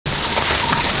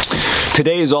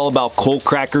Today is all about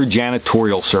Coalcracker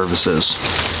janitorial services.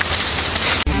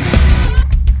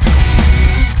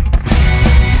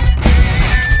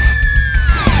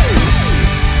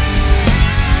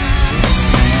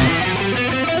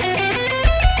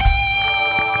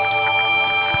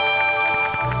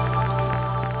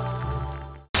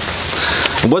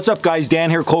 What's up guys, Dan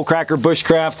here, Coalcracker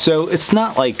Bushcraft. So it's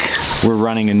not like we're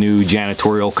running a new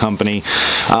janitorial company.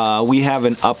 We have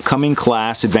an upcoming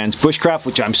class, Advanced Bushcraft,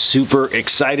 which I'm super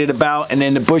excited about. And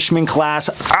then the Bushman class,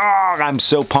 I'm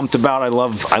so pumped about. I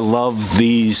love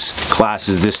these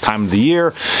classes this time of the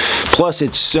year. Plus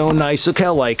it's so nice. Look at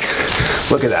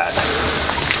that.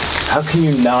 How can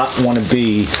you not want to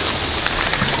be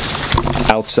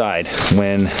outside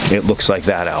when it looks like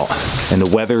that out? And the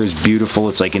weather is beautiful.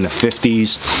 It's like in the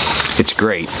 50s. It's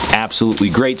great, absolutely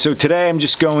great. So today I'm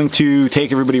just going to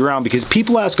take everybody around because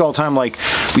people ask all the time, like,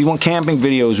 we want camping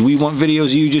videos, we want videos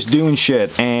of you just doing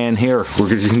shit, and here we're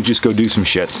gonna just go do some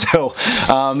shit. So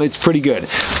it's pretty good.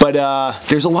 But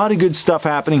there's a lot of good stuff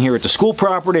happening here at the school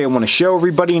property. I want to show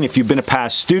everybody, and if you've been a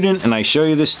past student and I show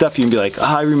you this stuff, you can be like,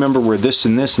 I remember where this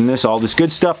and this and this, all this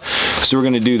good stuff. So we're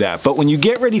gonna do that. But when you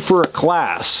get ready for a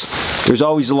class, there's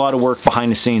always a lot of work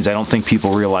behind the scenes. I don't think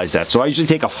people realize that. So I usually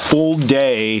take a full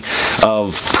day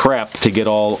of prep to get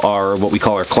all our, what we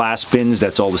call our class bins.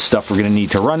 That's all the stuff we're gonna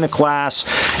need to run the class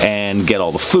and get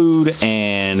all the food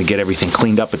and get everything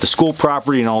cleaned up at the school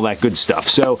property and all that good stuff.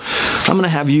 So I'm gonna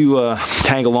have you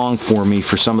tag along for me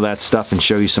for some of that stuff and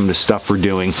show you some of the stuff we're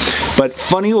doing. But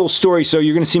funny little story, so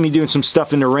you're gonna see me doing some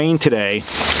stuff in the rain today.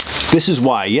 This is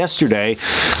why. Yesterday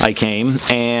I came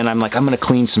and I'm like, I'm gonna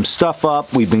clean some stuff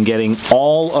up. We've been getting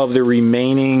all of the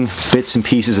remaining bits and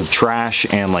pieces of trash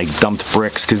and like dumped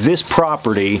bricks, because this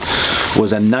property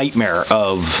was a nightmare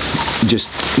of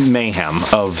just mayhem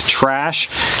of trash,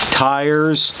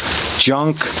 tires,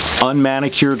 junk,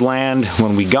 unmanicured land.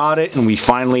 When we got it and we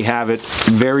finally have it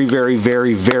very, very,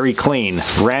 very, very clean.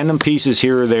 Random pieces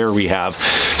here or there we have.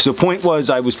 So the point was,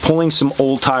 I was pulling some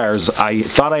old tires. I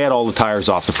thought I had all the tires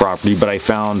off the property, but I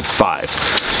found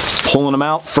 5. Pulling them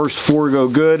out, first 4 go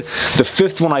good. The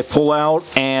 5th one I pull out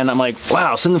and I'm like,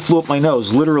 wow, something flew up my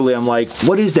nose. Literally, I'm like,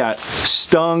 what is that?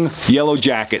 Stung yellow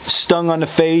jacket. Stung on the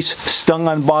face, stung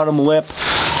on bottom lip.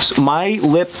 So my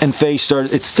lip and face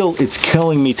started, it's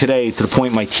killing me today to the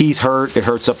point my teeth hurt. It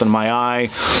hurts up in my eye.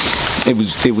 It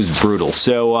was brutal.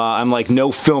 So I'm like,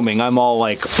 no filming. I'm all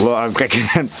like, well, I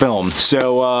can't film.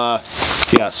 So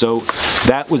yeah, so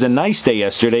that was a nice day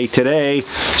yesterday. Today,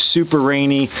 super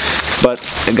rainy, but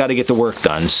I got to get the work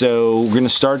done. So we're gonna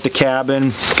start the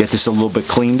cabin, get this a little bit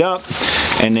cleaned up,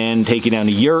 and then take it down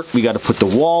the yurt. We got to put the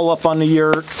wall up on the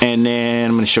yurt, and then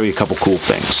I'm gonna show you a couple cool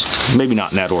things. Maybe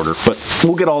not in that order, but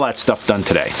we'll get all that stuff done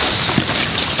today.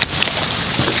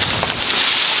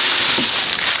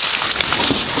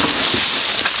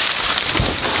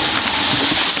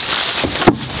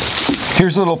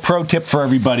 Here's a little pro tip for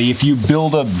everybody. If you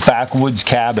build a backwoods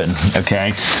cabin,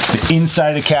 okay, the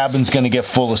inside of the cabin's gonna get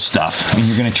full of stuff and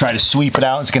you're gonna try to sweep it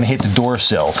out, it's gonna hit the door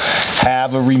sill.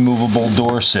 Have a removable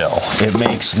door sill. It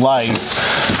makes life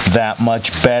that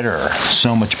much better,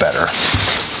 so much better.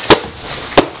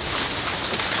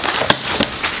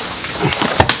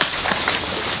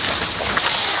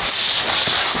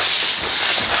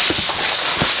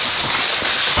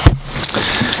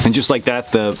 And just like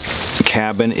that, the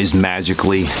cabin is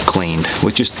magically cleaned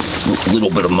with just a little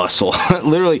bit of muscle.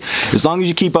 Literally, as long as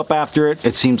you keep up after it,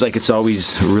 it seems like it's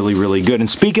always really, really good. And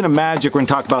speaking of magic, we're gonna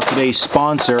talk about today's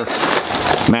sponsor,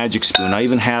 Magic Spoon. I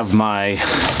even have my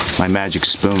Magic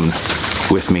Spoon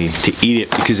with me to eat it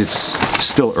because it's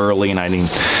still early and I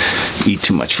didn't eat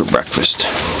too much for breakfast.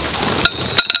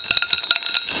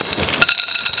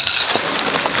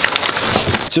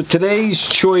 So today's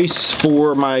choice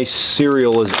for my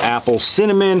cereal is apple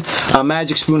cinnamon.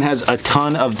 Magic Spoon has a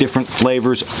ton of different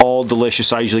flavors, all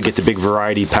delicious. I usually get the big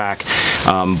variety pack.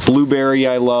 Blueberry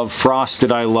I love,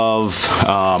 frosted I love,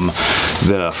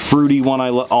 the fruity one I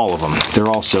love, all of them. They're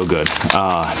all so good.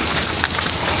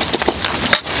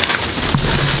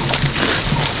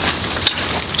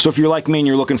 So if you're like me and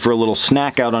you're looking for a little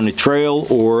snack out on the trail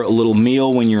or a little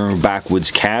meal when you're in a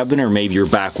backwoods cabin or maybe your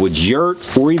backwoods yurt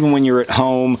or even when you're at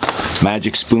home,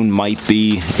 Magic Spoon might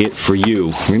be it for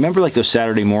you. Remember like those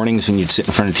Saturday mornings when you'd sit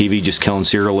in front of TV just killing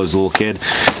cereal as a little kid?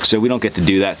 So we don't get to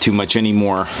do that too much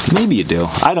anymore. Maybe you do.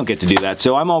 I don't get to do that.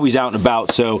 So I'm always out and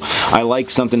about, so I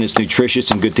like something that's nutritious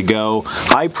and good to go.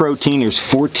 High protein, there's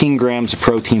 14 grams of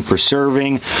protein per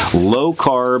serving. Low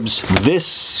carbs. This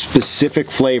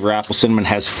specific flavor, apple cinnamon,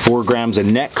 has 4 grams of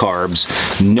net carbs,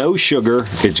 no sugar,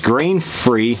 it's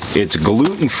grain-free, it's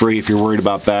gluten-free if you're worried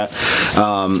about that.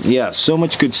 Yeah, so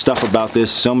much good stuff about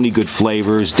this, so many good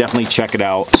flavors. Definitely check it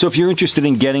out. So if you're interested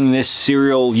in getting this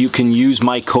cereal, you can use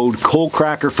my code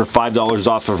Coalcracker for $5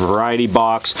 off a variety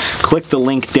box. Click the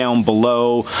link down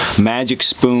below,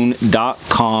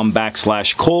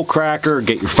 magicspoon.com/Coalcracker.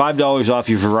 Get your $5 off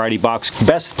your variety box.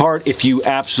 Best part, if you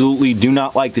absolutely do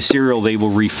not like the cereal, they will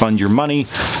refund your money,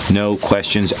 no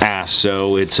questions asked.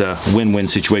 So it's a win-win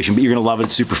situation, but you're gonna love it.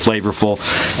 It's super flavorful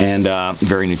and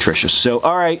very nutritious. So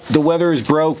all right, the weather is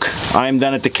broke. I'm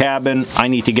done at the cabin. I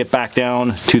need to get back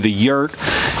down to the yurt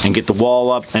and get the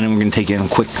wall up, and then we're gonna take a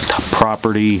quick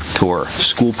property tour.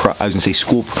 School tour,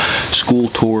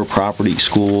 property,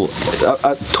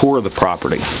 tour of the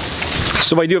property.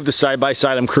 So I do have the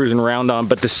side-by-side I'm cruising around on,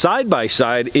 but the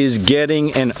side-by-side is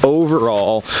getting an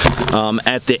overhaul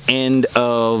at the end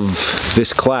of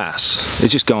this class.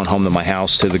 It's just going home to my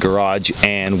house, to the garage,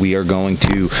 and we are going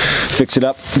to fix it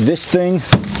up. This thing,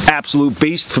 absolute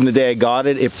beast from the day I got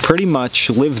it. It pretty much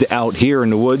lived out here in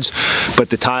the woods,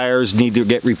 but the tires need to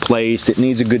get replaced. It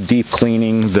needs a good deep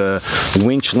cleaning. The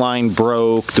winch line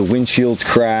broke, the windshield's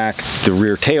cracked, the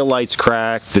rear tail light's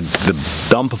cracked, the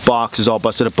dump box is all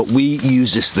busted up, but we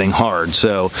use this thing hard,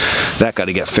 so that got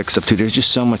to get fixed up too. There's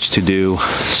just so much to do,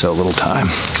 so little time.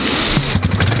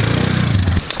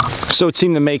 So it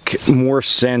seemed to make more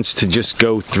sense to just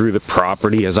go through the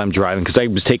property as I'm driving, because I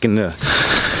was taking the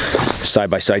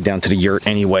side-by-side down to the yurt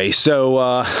anyway. So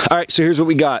all right, so here's what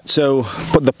we got. So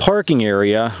but the parking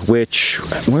area, which,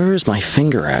 where is my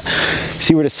finger at?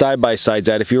 See where the side-by-side's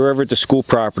at? If you're ever at the school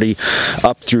property,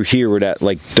 up through here where that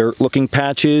like dirt looking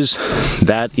patch is,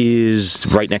 that is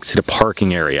right next to the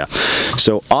parking area.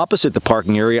 So opposite the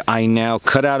parking area, I now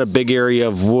cut out a big area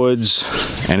of woods,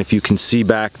 and if you can see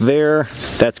back there,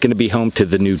 that's going to be home to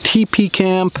the new teepee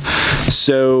camp.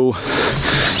 So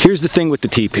here's the thing with the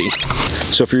teepee.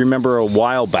 So if you remember a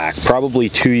while back, probably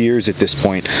 2 years at this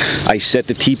point, I set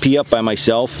the teepee up by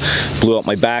myself, blew out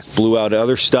my back, blew out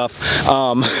other stuff.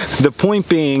 The point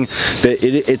being that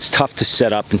it's tough to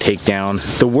set up and take down.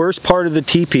 The worst part of the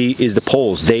teepee is the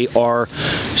poles. They are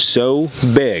so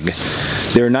big.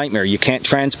 They're a nightmare. You can't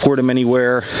transport them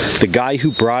anywhere. The guy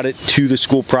who brought it to the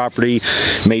school property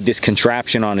made this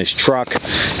contraption on his truck.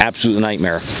 Absolute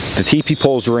nightmare. The teepee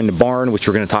poles were in the barn, which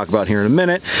we're going to talk about here in a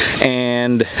minute,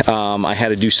 and I had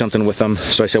to do something with them.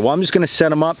 So I said, well, I'm just going to set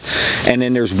them up, and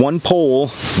then there's one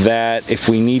pole that if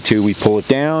we need to, we pull it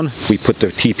down, we put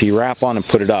the teepee wrap on and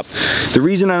put it up. The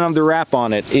reason I have the wrap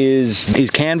on it is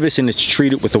canvas, and it's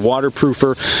treated with a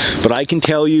waterproofer, but I can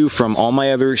tell you from all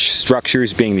my other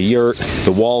structures, being the yurt,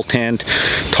 the wall tent,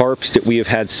 tarps that we have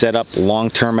had set up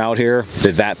long-term out here,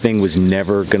 that thing was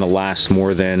never going to last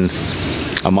more than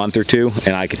a month or two,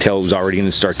 and I could tell it was already going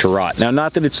to start to rot. Now,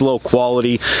 not that it's low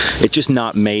quality, it's just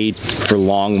not made for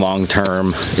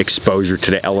long-term exposure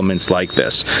to the elements like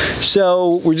this.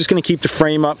 So we're just going to keep the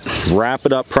frame up, wrap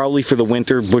it up, probably for the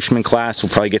winter Bushman class.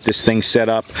 We'll probably get this thing set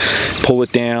up, pull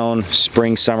it down,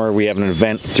 spring, summer, we have an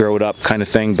event, throw it up kind of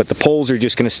thing, but the poles are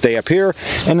just going to stay up here,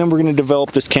 and then we're going to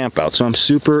develop this camp out. So I'm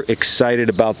super excited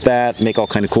about that, make all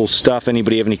kind of cool stuff.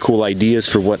 Anybody have any cool ideas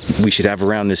for what we should have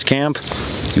around this camp?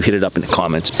 You hit it up in the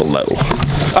comments below.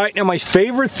 All right, now my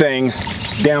favorite thing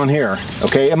down here,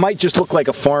 okay, it might just look like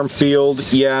a farm field.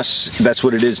 Yes, that's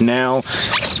what it is now,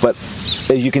 but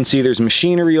as you can see, there's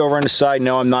machinery over on the side.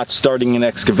 No, I'm not starting an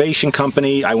excavation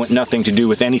company. I want nothing to do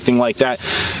with anything like that,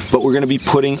 but we're gonna be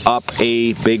putting up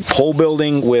a big pole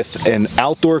building with an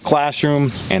outdoor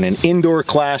classroom and an indoor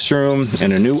classroom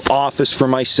and a new office for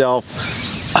myself.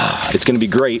 It's going to be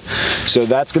great. So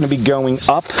that's going to be going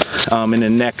up in the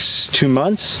next 2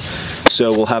 months.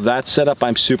 So we'll have that set up.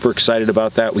 I'm super excited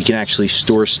about that. We can actually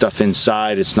store stuff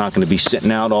inside. It's not going to be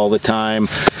sitting out all the time.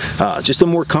 Just a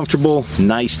more comfortable,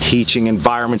 nice teaching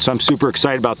environment. So I'm super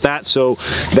excited about that. So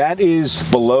that is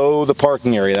below the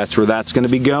parking area. That's where that's going to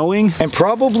be going. And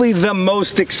probably the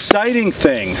most exciting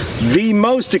thing,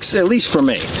 at least for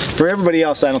me, for everybody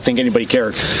else, I don't think anybody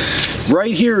cared.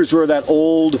 Right here is where that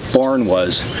old barn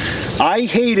was. I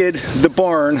hated the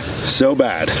barn so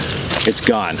bad. It's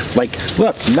gone. Like,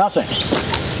 look, nothing.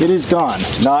 It is gone.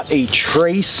 Not a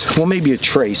trace, well, maybe a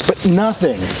trace, but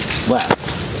nothing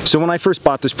left. So when I first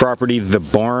bought this property, the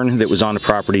barn that was on the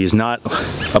property is not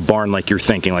a barn like you're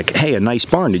thinking, like, hey, a nice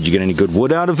barn. Did you get any good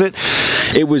wood out of it?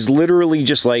 It was literally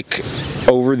just like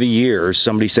over the years,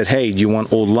 somebody said, hey, do you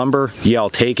want old lumber? Yeah, I'll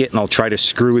take it, and I'll try to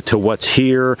screw it to what's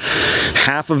here.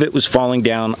 Half of it was falling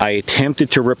down. I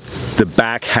attempted to rip the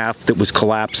back half that was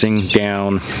collapsing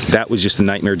down. That was just a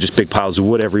nightmare, just big piles of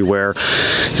wood everywhere.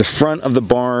 The front of the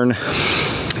barn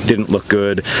didn't look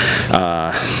good.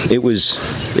 It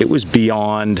was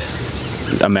beyond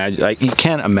imagine. You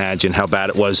can't imagine how bad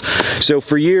it was. So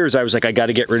for years I was like, I got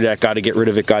to get rid of that, got to get rid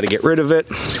of it, got to get rid of it.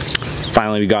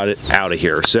 Finally we got it out of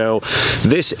here. So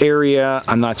this area,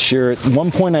 I'm not sure. At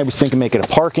one point I was thinking make it a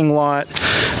parking lot.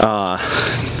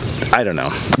 I don't know.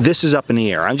 This is up in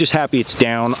the air. I'm just happy it's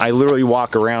down. I literally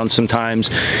walk around sometimes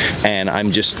and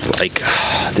I'm just like,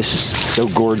 this is so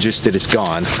gorgeous that it's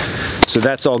gone. So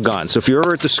that's all gone. So if you're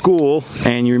ever at the school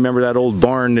and you remember that old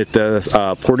barn that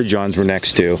the porta-johns were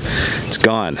next to, it's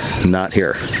gone. Not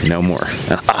here. No more.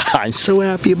 I'm so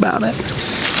happy about it.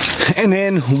 And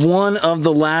then one of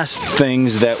the last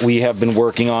things that we have been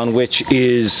working on, which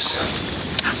is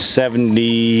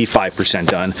 75%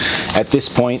 done at this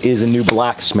point, is a new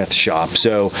blacksmith shop.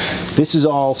 So this is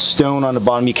all stone on the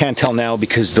bottom. You can't tell now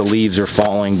because the leaves are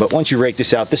falling, but once you rake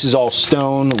this out, this is all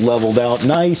stone, leveled out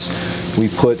nice. We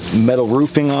put metal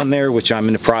roofing on there, which I'm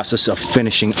in the process of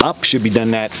finishing up. Should be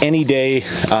done that any day.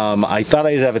 I thought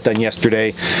I'd have it done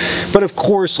yesterday, but of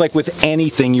course, like with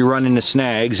anything, you run into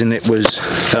snags, and it was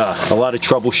a lot of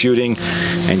troubleshooting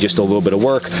and just a little bit of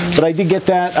work. But I did get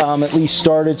that at least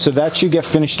started, so that should get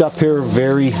finished up here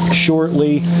very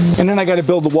shortly. And then I got to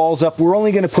build the walls up. We're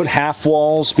only going to put half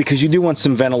walls because you do want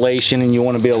some ventilation and you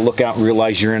want to be able to look out and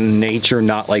realize you're in nature,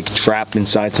 not like trapped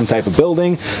inside some type of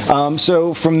building.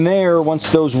 So from there, once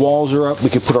those walls are up, we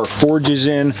could put our forges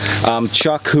in.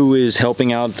 Chuck, who is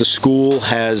helping out at the school,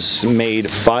 has made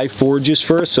 5 forges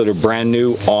for us, so they're brand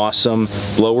new, awesome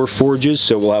blower forges.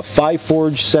 So we'll have 5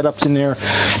 forge setups in there,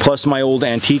 plus my old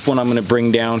antique one I'm going to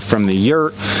bring down from the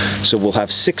yurt. So we'll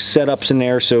have 6 setups in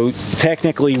there. So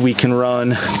technically we can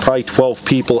run probably 12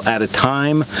 people at a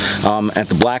time at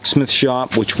the blacksmith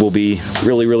shop, which will be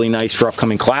really, really nice for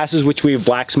upcoming classes, which we have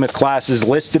blacksmith classes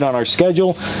listed on our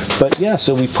schedule. But yeah,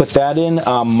 so we put that in.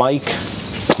 Mike,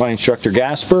 my instructor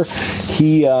Gasper,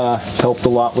 he helped a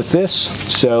lot with this.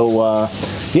 So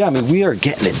yeah, I mean, we are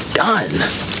getting it done.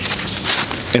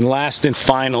 And last and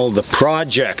final, the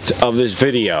project of this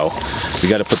video, we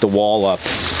got to put the wall up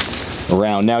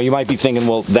around. Now you might be thinking,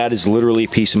 well, that is literally a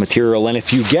piece of material, and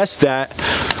if you guessed that,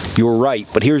 you're right.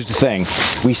 But here's the thing,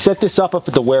 we set this up at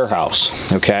the warehouse,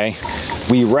 okay?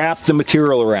 We wrapped the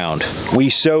material around, we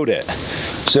sewed it.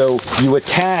 So you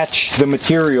attach the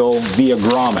material via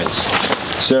grommets.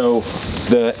 So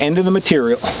the end of the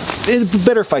material, it'd be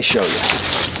better if I show you.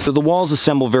 So the walls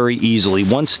assemble very easily.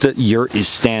 Once the yurt is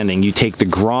standing, you take the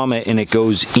grommet and it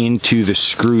goes into the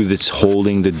screw that's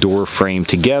holding the door frame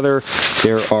together.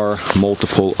 There are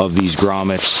multiple of these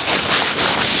grommets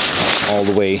all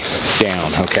the way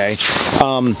down, okay?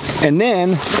 And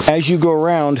then as you go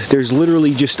around, there's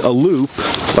literally just a loop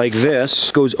like this,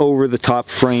 goes over the top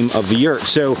frame of the yurt.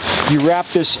 So you wrap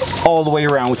this all the way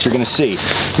around, which you're gonna see.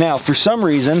 Now, for some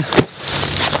reason,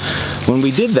 when we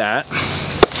did that,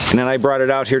 and then I brought it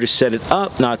out here to set it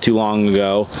up not too long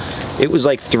ago, it was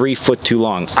like 3 foot too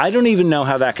long. I don't even know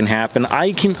how that can happen.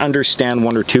 I can understand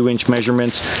 1 or 2 inch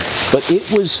measurements, but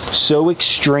it was so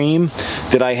extreme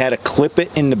that I had to clip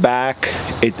it in the back.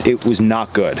 It was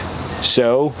not good.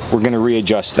 So we're gonna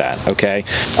readjust that, okay?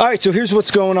 All right, so here's what's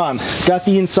going on. Got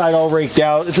the inside all raked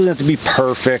out. It doesn't have to be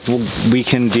perfect. We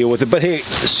can deal with it. But hey,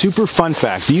 super fun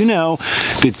fact. Do you know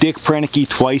that Dick Prenicky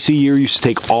twice a year used to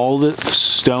take all the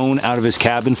stone out of his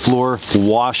cabin floor,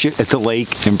 wash it at the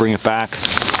lake, and bring it back?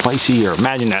 Twice a year,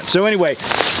 imagine that. So anyway,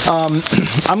 I'm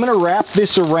gonna wrap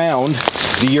this around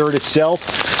the yurt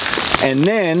itself, and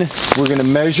then we're gonna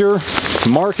measure,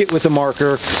 mark it with a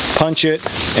marker, punch it,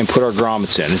 and put our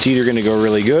grommets in. It's either gonna go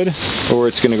really good or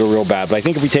it's gonna go real bad. But I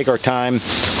think if we take our time,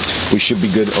 we should be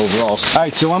good overall. All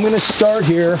right, so I'm gonna start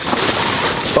here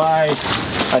by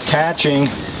attaching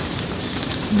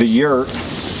the yurt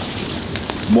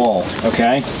wall,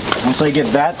 okay? Once I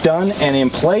get that done and in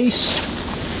place,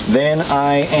 then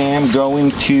I am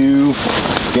going to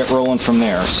get rolling from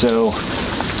there. So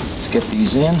let's get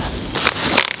these in.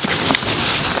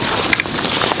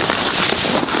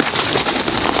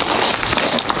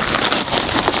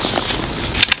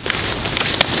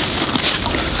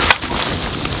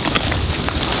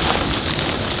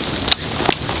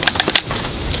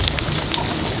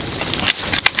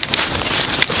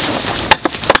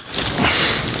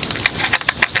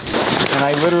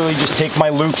 I literally just take my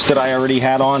loops that I already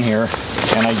had on here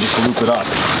and I just loop it up.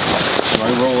 So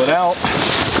I roll it out,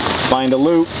 find a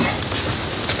loop,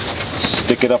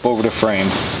 stick it up over the frame.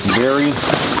 Very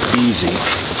easy.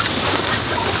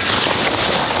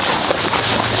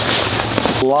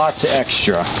 Lots of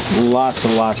extra, lots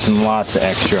and lots and lots of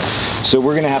extra. So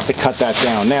we're gonna have to cut that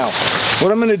down. Now,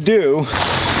 what I'm gonna do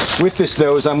with this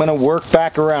though is I'm gonna work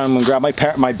back around. I'm gonna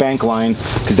grab my bank line,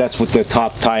 because that's what the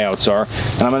top tie outs are.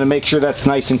 And I'm gonna make sure that's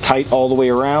nice and tight all the way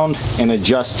around and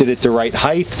adjusted it the right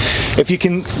height. If you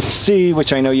can see,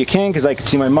 which I know you can because I can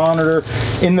see my monitor,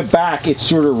 in the back it's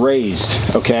sort of raised,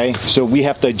 okay? So we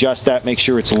have to adjust that, make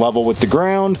sure it's level with the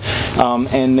ground,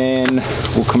 and then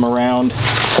we'll come around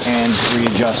and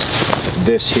readjust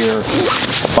this here,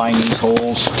 find these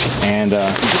holes, and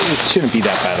it shouldn't be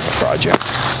that bad of a project.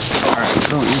 All right,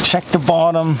 so we check the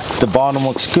bottom. The bottom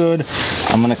looks good.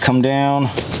 I'm gonna come down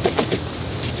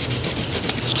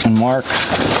and mark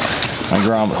my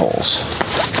grommet holes.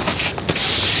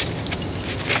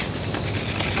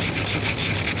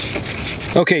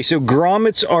 Okay, so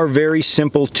grommets are very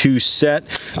simple to set.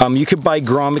 You could buy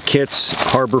grommet kits,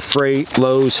 Harbor Freight,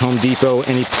 Lowe's, Home Depot,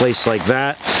 any place like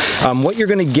that. What you're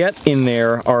going to get in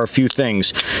there are a few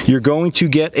things. You're going to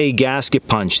get a gasket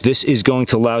punch. This is going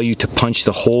to allow you to punch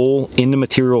the hole in the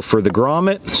material for the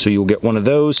grommet, so you'll get one of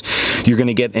those. You're going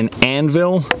to get an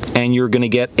anvil, and you're going to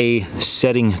get a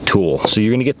setting tool. So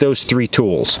you're going to get those 3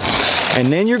 tools.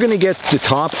 And then you're going to get the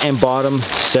top and bottom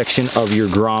section of your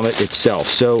grommet itself.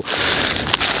 So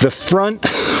the front,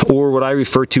 or what I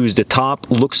refer to as the top,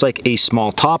 looks like a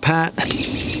small top hat.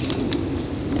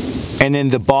 And then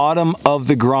the bottom of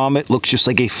the grommet looks just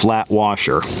like a flat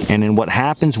washer. And then what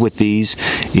happens with these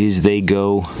is they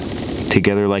go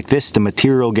together like this. The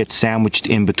material gets sandwiched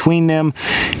in between them,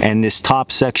 and this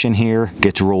top section here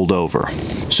gets rolled over.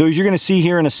 So as you're going to see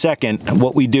here in a second,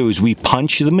 what we do is we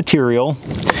punch the material,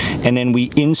 and then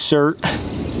we insert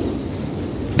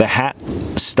the hat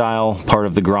style part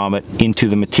of the grommet into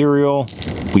the material.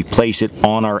 We place it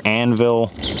on our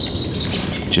anvil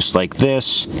just like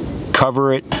this,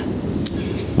 cover it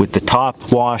with the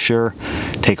top washer,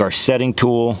 take our setting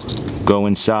tool, go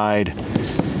inside,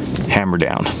 hammer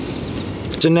down.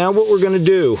 So now what we're going to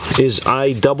do is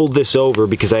I doubled this over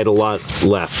because I had a lot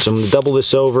left. So I'm going to double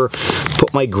this over,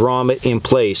 put my grommet in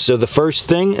place. So the first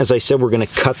thing, as I said, we're going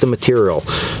to cut the material.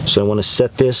 So I want to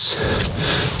set this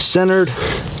centered.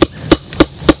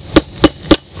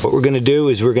 What we're going to do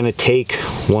is we're going to take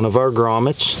one of our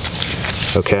grommets,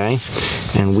 okay,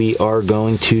 and we are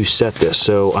going to set this.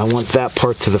 So I want that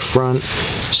part to the front.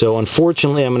 So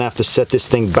unfortunately I'm gonna have to set this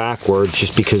thing backwards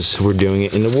just because we're doing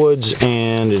it in the woods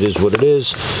and it is what it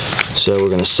is. So we're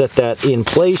gonna set that in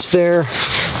place there.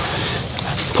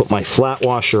 Put my flat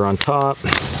washer on top,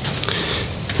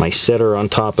 my setter on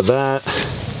top of that.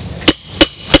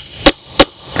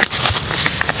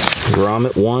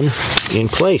 Grommet 1 in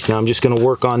place. Now I'm just gonna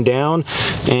work on down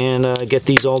and get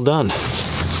these all done.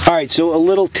 All right, so a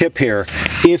little tip here.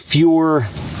 If your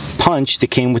punch that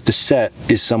came with the set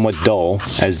is somewhat dull,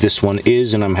 as this one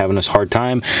is, and I'm having a hard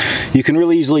time, you can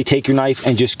really easily take your knife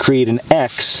and just create an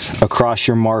X across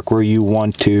your mark where you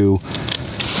want to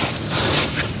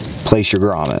place your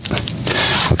grommet.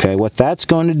 Okay, what that's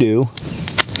going to do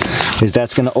is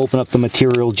that's going to open up the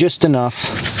material just enough.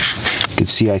 You can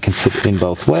see I can fit it in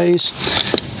both ways.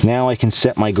 Now I can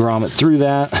set my grommet through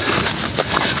that,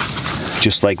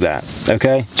 just like that.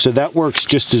 Okay, so that works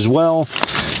just as well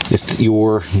if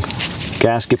your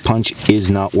gasket punch is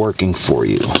not working for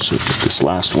you. So put this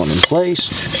last one in place.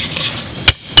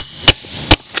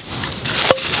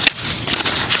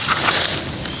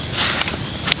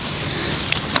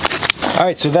 All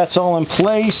right, so that's all in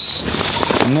place.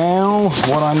 Now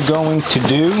what I'm going to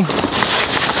do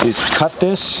is cut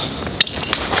this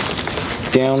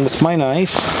down with my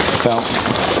knife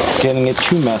without getting it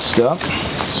too messed up.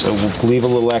 So we'll leave a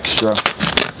little extra.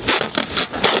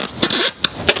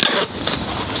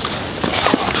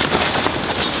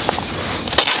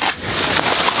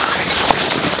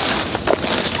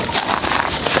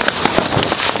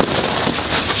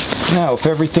 Now, if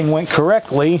everything went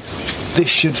correctly, this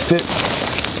should fit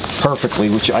perfectly,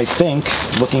 which I think,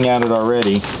 looking at it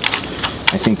already,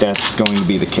 I think that's going to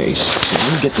be the case. So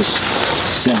let me get this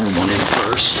center one in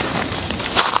first.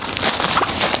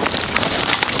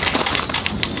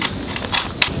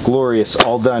 Glorious,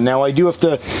 all done. Now I do have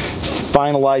to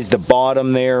finalize the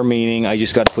bottom there, meaning I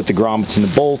just got to put the grommets in the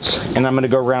bolts, and I'm going to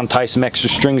go around, tie some extra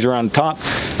strings around the top.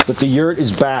 But the yurt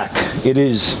is back. It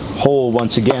is whole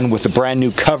once again with a brand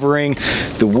new covering.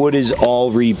 The wood is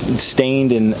all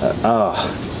re-stained and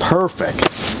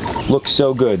perfect. Looks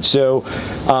so good. So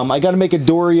I got to make a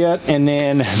door yet, and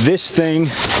then this thing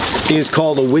is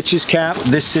called a witch's cap.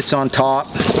 This sits on top.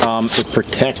 It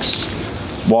protects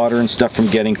water and stuff from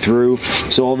getting through.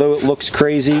 So although it looks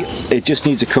crazy, it just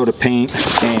needs a coat of paint,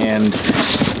 and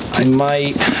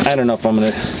I don't know if I'm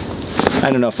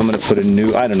gonna put a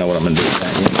new, I don't know what I'm gonna do with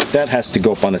that. That has to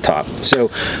go up on the top.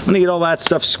 So I'm gonna get all that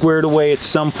stuff squared away at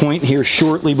some point here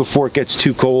shortly before it gets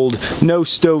too cold. No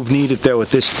stove needed though at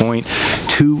this point.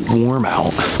 Too warm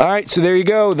out. All right, so there you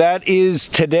go. That is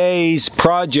today's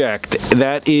project.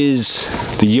 That is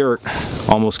the yurt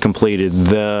almost completed,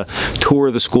 the tour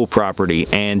of the school property,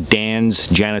 and Dan's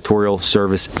janitorial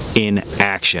service in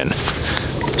action.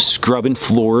 Scrubbing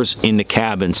floors in the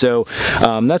cabin. So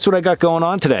that's what I got going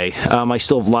on today. I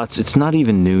still have lots. It's not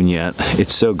even noon yet.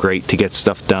 It's so great to get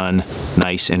stuff done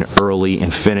nice and early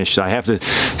and finished. I have to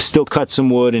still cut some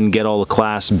wood and get all the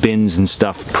class bins and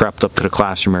stuff prepped up to the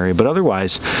classroom area, but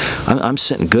otherwise I'm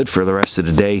sitting good for the rest of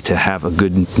the day to have a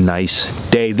good nice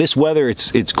day. This weather,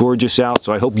 it's gorgeous out,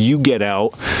 so I hope you get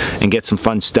out and get some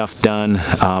fun stuff done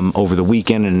over the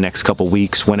weekend and the next couple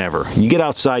weeks. Whenever you get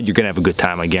outside, you're gonna have a good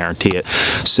time, I guarantee it.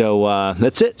 So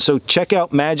that's it. So check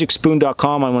out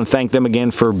magicspoon.com. I want to thank them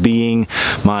again for being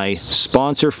my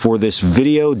sponsor for this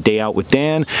video, Day Out with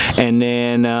Dan. And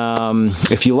then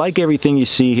if you like everything you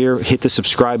see here, hit the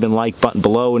subscribe and like button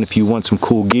below. And if you want some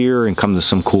cool gear and come to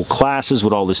some cool classes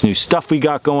with all this new stuff we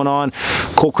got going on,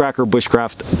 Coalcracker,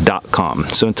 bushcraft.com.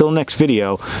 So until the next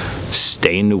video,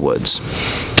 stay in the woods.